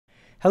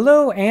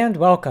Hello and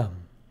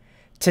welcome.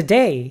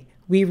 Today,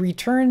 we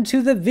return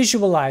to the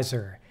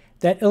visualizer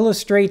that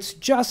illustrates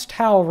just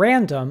how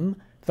random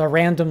the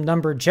random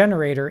number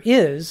generator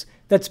is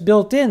that's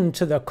built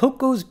into the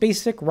CoCo's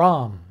basic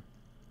ROM.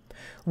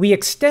 We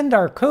extend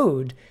our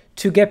code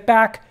to get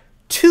back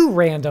 2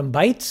 random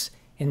bytes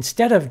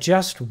instead of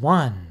just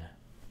 1.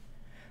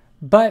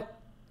 But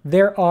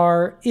there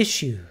are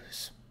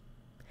issues.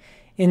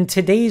 In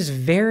today's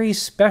very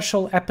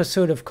special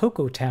episode of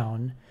CoCo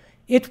Town,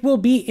 it will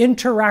be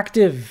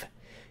interactive.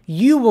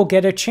 You will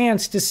get a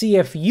chance to see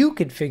if you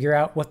could figure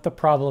out what the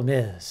problem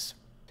is.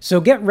 So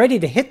get ready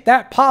to hit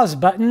that pause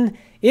button.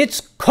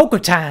 It's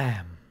CoCo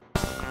time!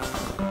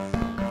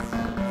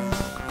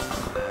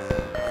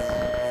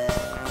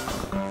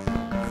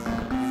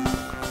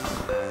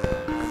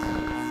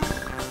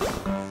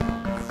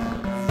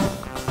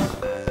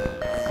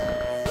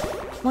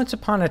 Once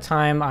upon a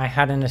time, I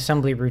had an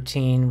assembly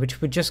routine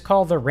which would just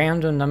call the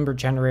random number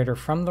generator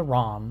from the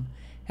ROM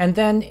and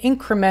then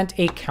increment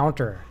a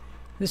counter.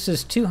 This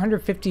is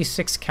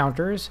 256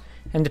 counters,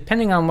 and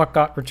depending on what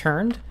got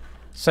returned,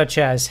 such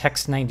as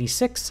hex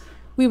 96,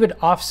 we would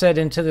offset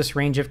into this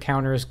range of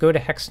counters, go to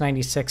hex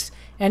 96,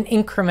 and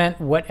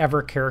increment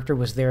whatever character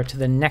was there to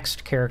the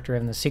next character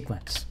in the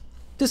sequence.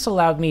 This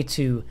allowed me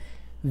to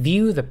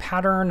view the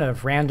pattern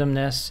of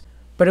randomness,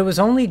 but it was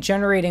only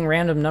generating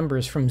random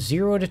numbers from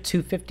 0 to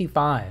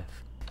 255.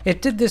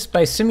 It did this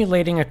by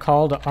simulating a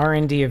call to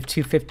RND of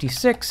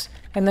 256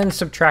 and then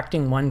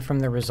subtracting 1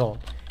 from the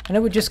result, and it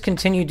would just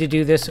continue to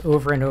do this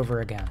over and over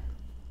again.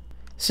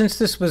 Since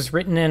this was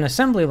written in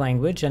assembly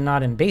language and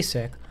not in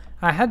BASIC,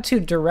 I had to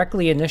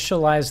directly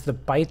initialize the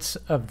bytes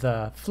of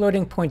the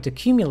floating point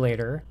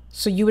accumulator,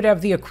 so you would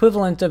have the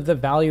equivalent of the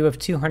value of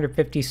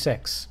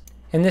 256.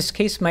 In this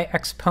case, my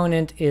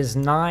exponent is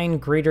 9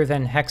 greater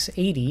than hex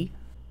 80,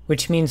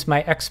 which means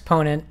my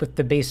exponent with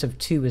the base of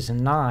 2 is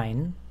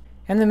 9.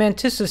 And the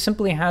mantissa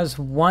simply has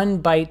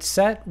 1 byte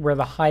set where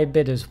the high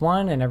bit is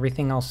 1 and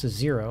everything else is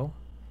 0.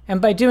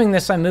 And by doing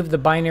this, I moved the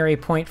binary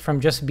point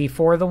from just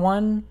before the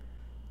 1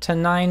 to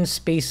 9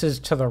 spaces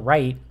to the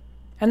right,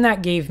 and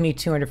that gave me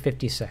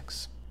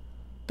 256.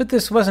 But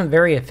this wasn't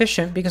very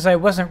efficient because I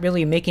wasn't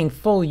really making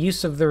full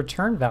use of the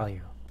return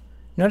value.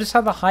 Notice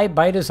how the high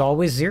byte is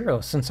always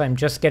 0 since I'm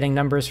just getting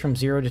numbers from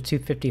 0 to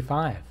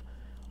 255.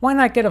 Why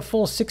not get a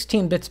full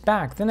 16 bits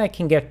back? Then I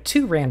can get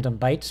 2 random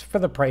bytes for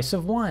the price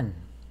of 1.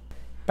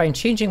 By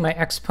changing my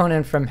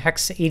exponent from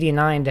hex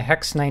 89 to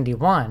hex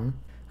 91,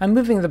 I'm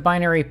moving the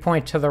binary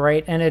point to the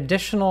right an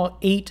additional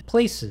 8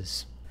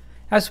 places.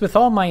 As with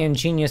all my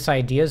ingenious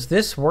ideas,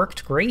 this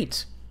worked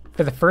great.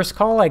 For the first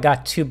call, I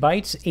got 2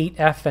 bytes,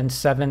 8F and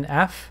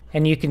 7F,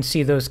 and you can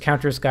see those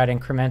counters got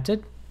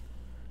incremented.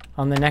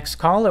 On the next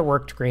call, it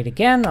worked great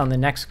again. On the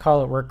next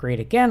call, it worked great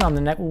again. On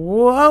the next...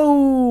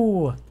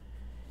 Whoa!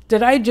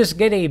 Did I just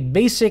get a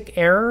basic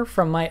error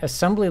from my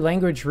assembly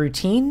language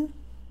routine?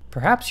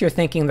 Perhaps you're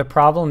thinking the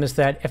problem is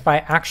that if I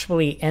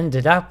actually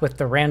ended up with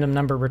the random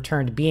number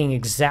returned being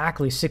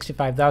exactly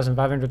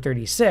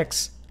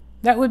 65,536,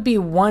 that would be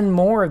 1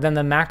 more than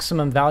the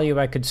maximum value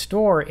I could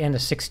store in a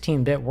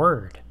 16-bit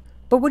word.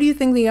 But what do you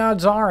think the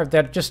odds are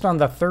that just on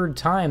the 3rd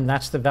time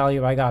that's the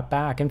value I got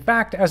back? In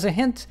fact, as a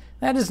hint,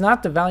 that is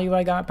not the value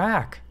I got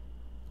back.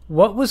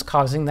 What was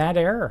causing that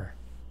error?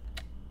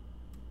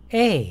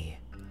 A.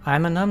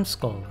 I'm a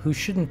numbskull who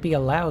shouldn't be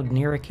allowed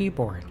near a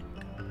keyboard.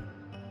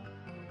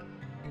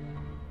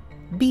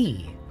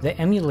 B. The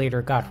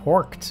emulator got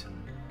horked.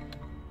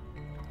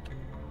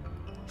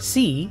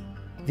 C.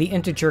 The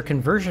integer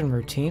conversion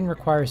routine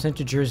requires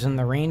integers in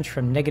the range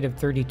from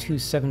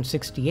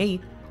 -32,768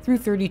 through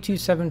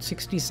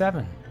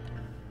 32,767.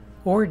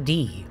 Or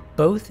D.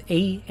 Both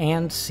A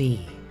and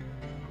C.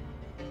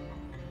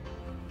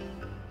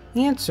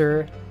 The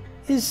answer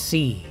is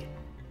C.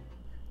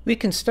 We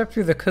can step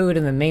through the code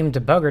in the MAME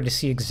debugger to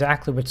see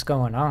exactly what's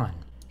going on.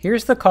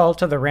 Here's the call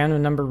to the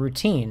random number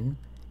routine,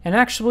 and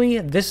actually,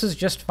 this is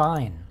just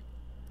fine.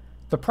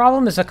 The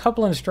problem is a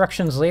couple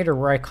instructions later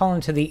where I call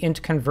into the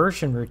int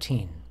conversion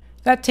routine.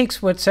 That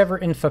takes whatever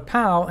in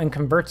fpow and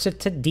converts it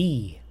to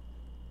D.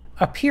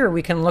 Up here,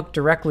 we can look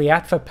directly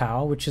at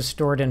fpow, which is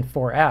stored in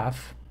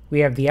 4F. We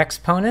have the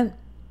exponent,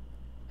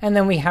 and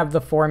then we have the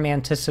 4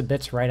 mantissa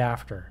bits right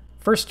after.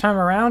 First time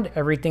around,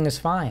 everything is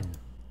fine.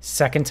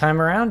 Second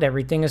time around,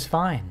 everything is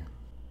fine.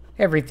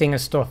 Everything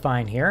is still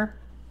fine here.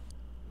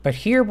 But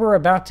here we're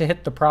about to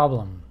hit the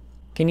problem.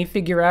 Can you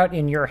figure out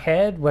in your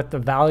head what the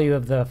value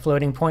of the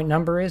floating point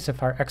number is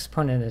if our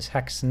exponent is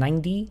hex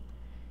 90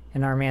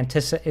 and our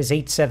mantissa is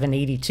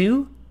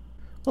 8782?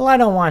 Well, I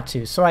don't want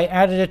to, so I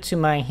added it to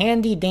my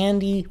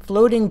handy-dandy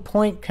floating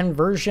point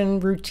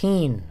conversion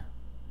routine.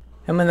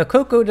 And when the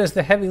CoCo does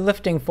the heavy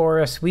lifting for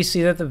us, we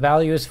see that the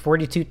value is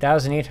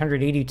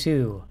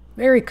 42,882,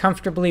 very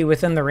comfortably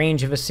within the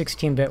range of a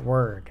 16-bit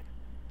word,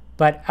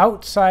 but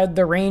outside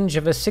the range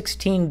of a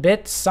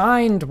 16-bit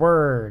signed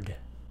word.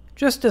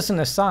 Just as an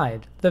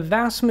aside, the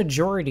vast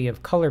majority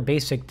of Color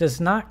Basic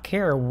does not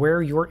care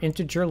where your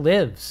integer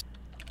lives.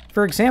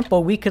 For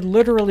example, we could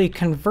literally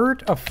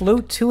convert a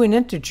float to an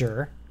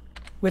integer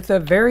with a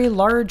very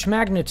large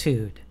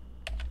magnitude.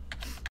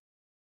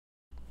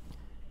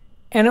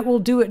 And it will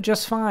do it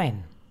just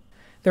fine.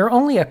 There are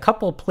only a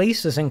couple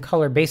places in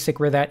Color Basic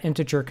where that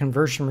integer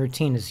conversion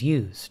routine is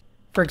used.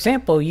 For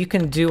example, you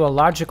can do a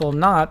logical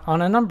NOT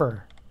on a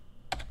number.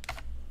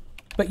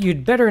 But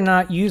you'd better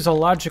not use a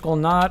logical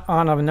NOT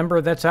on a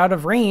number that's out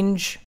of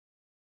range.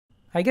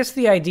 I guess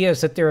the idea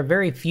is that there are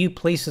very few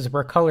places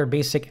where Color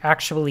Basic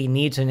actually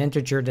needs an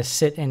integer to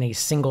sit in a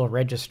single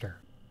register.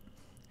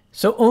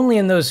 So only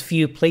in those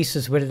few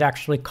places would it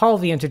actually call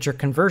the integer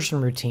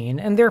conversion routine,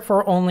 and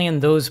therefore only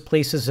in those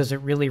places does it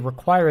really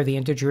require the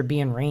integer be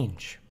in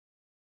range.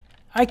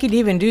 I could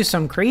even do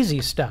some crazy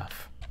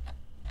stuff.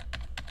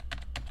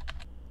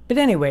 But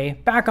anyway,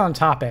 back on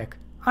topic.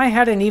 I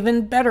had an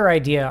even better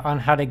idea on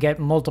how to get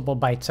multiple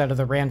bytes out of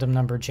the random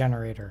number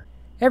generator.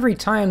 Every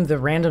time the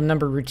random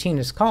number routine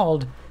is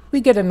called,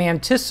 we get a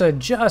mantissa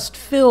just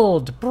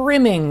filled,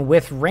 brimming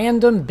with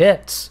random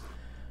bits.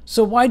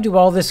 So why do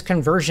all this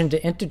conversion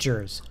to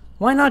integers?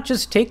 Why not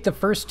just take the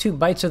first 2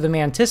 bytes of the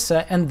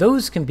mantissa and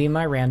those can be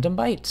my random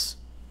bytes?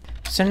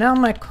 So now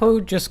my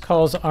code just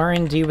calls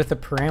RND with a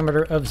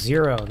parameter of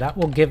 0. That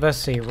will give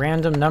us a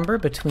random number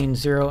between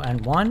 0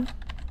 and 1.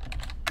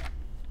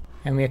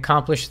 And we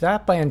accomplish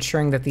that by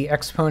ensuring that the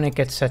exponent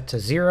gets set to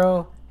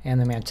 0 and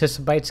the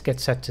mantissa bytes get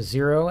set to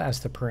 0 as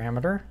the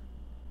parameter.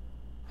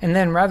 And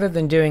then rather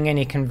than doing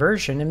any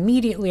conversion,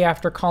 immediately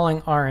after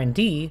calling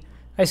RND,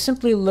 I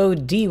simply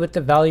load D with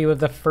the value of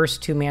the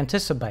first 2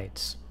 mantissa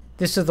bytes.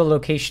 This is the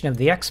location of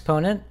the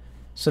exponent,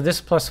 so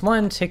this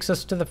 +1 takes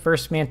us to the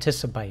first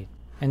mantissa byte.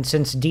 And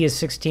since D is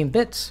 16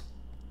 bits,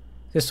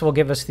 this will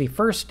give us the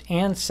first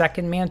and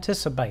second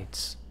mantissa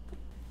bytes.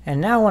 And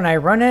now when I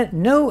run it,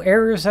 no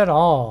errors at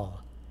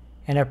all.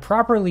 And it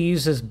properly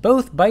uses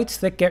both bytes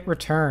that get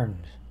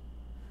returned.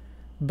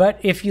 But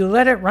if you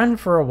let it run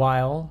for a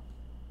while,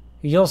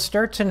 you'll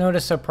start to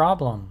notice a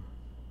problem.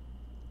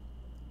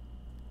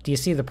 Do you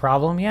see the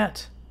problem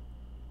yet?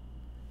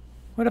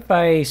 What if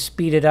I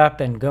speed it up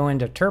and go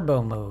into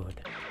turbo mode?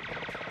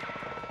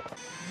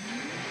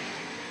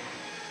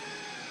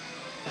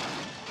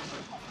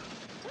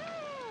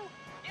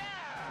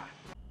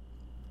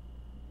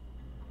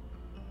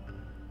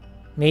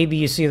 Maybe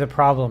you see the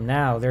problem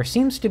now. There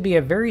seems to be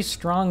a very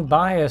strong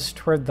bias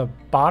toward the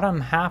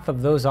bottom half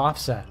of those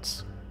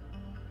offsets.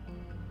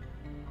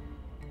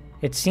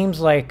 It seems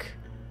like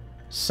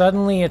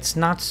suddenly it's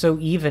not so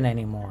even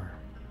anymore.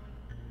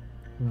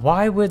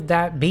 Why would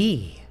that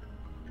be?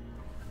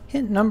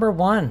 Hint number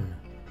 1.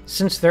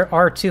 Since there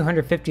are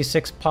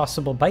 256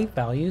 possible byte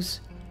values,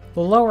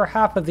 the lower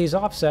half of these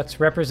offsets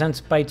represents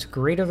bytes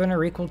greater than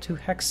or equal to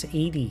hex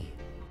 80.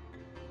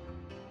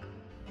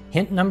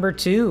 Hint number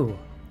 2.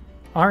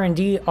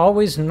 RND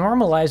always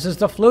normalizes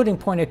the floating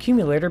point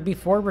accumulator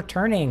before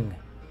returning.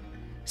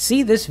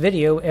 See this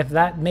video if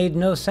that made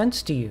no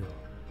sense to you.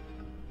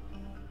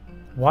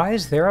 Why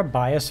is there a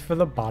bias for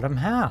the bottom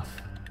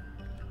half?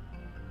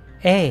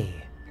 A.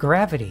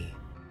 Gravity.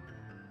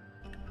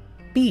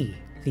 B.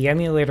 The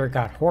emulator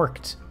got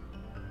horked.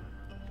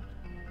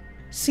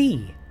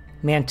 C.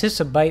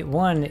 Mantissa byte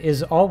 1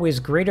 is always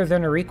greater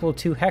than or equal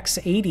to hex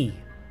 80.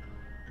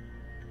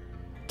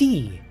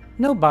 D.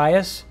 No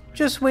bias,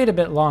 just wait a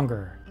bit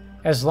longer.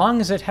 As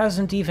long as it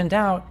hasn't evened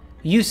out,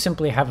 you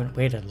simply haven't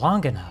waited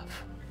long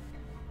enough.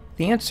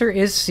 The answer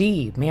is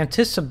C.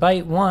 Mantissa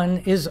byte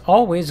 1 is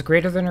always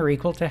greater than or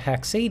equal to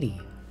hex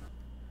 80.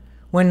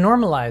 When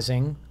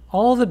normalizing,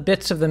 all the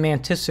bits of the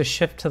mantissa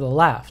shift to the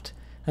left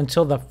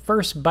until the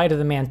first byte of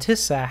the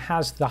mantissa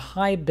has the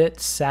high bit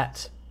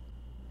set.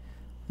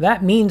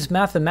 That means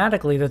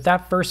mathematically that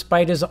that first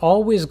byte is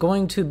always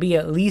going to be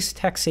at least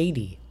hex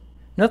 80.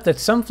 Note that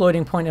some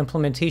floating point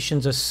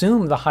implementations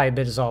assume the high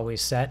bit is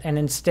always set and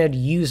instead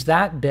use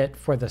that bit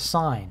for the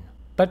sign.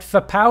 But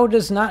FPOW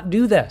does not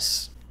do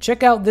this.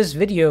 Check out this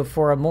video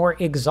for a more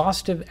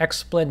exhaustive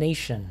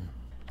explanation.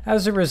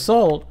 As a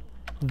result,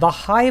 the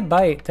high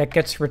byte that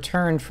gets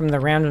returned from the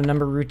random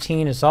number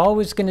routine is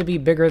always going to be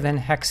bigger than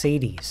hex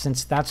 80,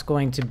 since that's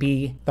going to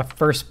be the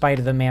first byte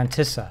of the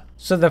mantissa.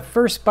 So the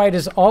first byte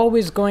is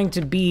always going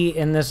to be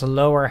in this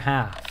lower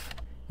half.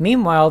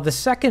 Meanwhile, the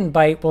second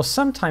byte will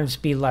sometimes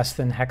be less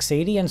than hex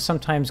 80 and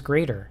sometimes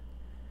greater.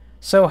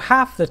 So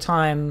half the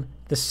time,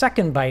 the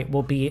second byte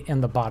will be in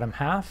the bottom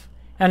half,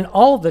 and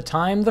all the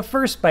time, the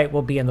first byte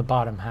will be in the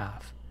bottom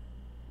half.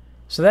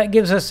 So that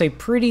gives us a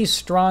pretty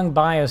strong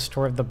bias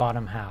toward the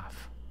bottom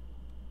half.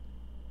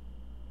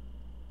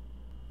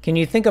 Can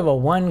you think of a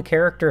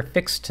one-character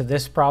fix to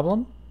this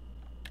problem?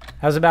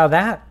 How's about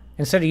that?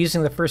 Instead of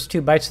using the first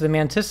 2 bytes of the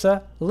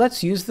mantissa,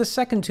 let's use the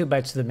second 2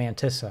 bytes of the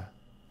mantissa.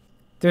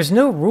 There's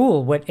no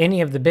rule what any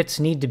of the bits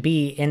need to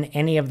be in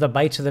any of the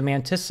bytes of the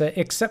mantissa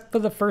except for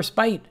the first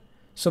byte,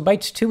 so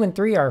bytes 2 and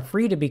 3 are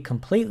free to be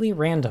completely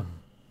random.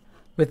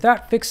 With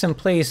that fix in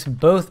place,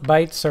 both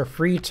bytes are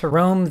free to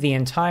roam the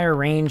entire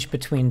range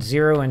between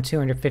 0 and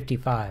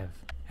 255.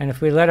 And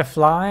if we let it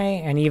fly,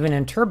 and even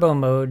in turbo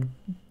mode,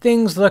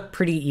 things look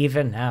pretty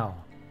even now.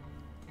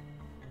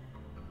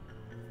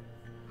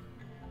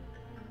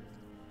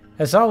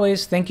 As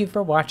always, thank you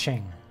for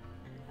watching.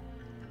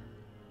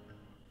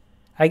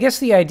 I guess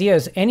the idea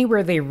is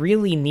anywhere they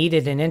really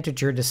needed an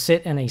integer to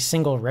sit in a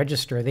single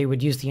register, they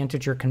would use the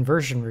integer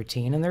conversion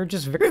routine, and they're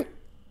just very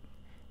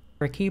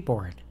for a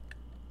keyboard.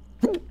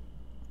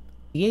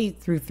 8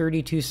 through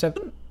 32,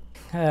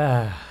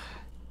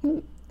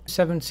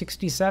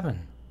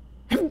 767.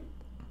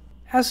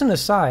 As an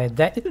aside,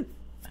 that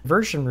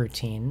conversion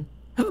routine,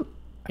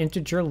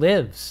 integer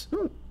lives,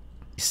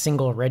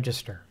 single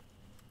register.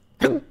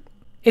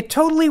 It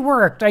totally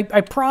worked, I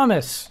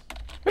promise.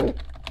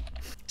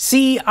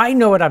 See, I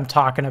know what I'm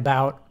talking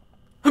about.